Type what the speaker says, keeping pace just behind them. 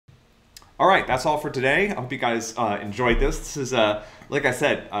All right, that's all for today. I hope you guys enjoyed this. This is, like I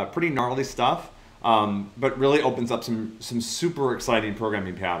said, pretty gnarly stuff, but really opens up some super exciting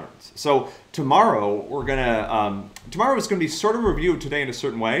programming patterns. So tomorrow tomorrow is gonna be sort of reviewed today in a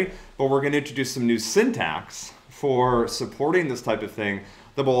certain way, but we're gonna introduce some new syntax for supporting this type of thing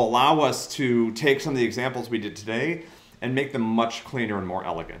that will allow us to take some of the examples we did today and make them much cleaner and more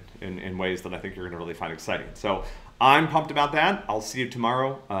elegant in ways that I think you're gonna really find exciting. So I'm pumped about that. I'll see you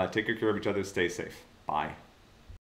tomorrow. Take good care of each other. Stay safe. Bye.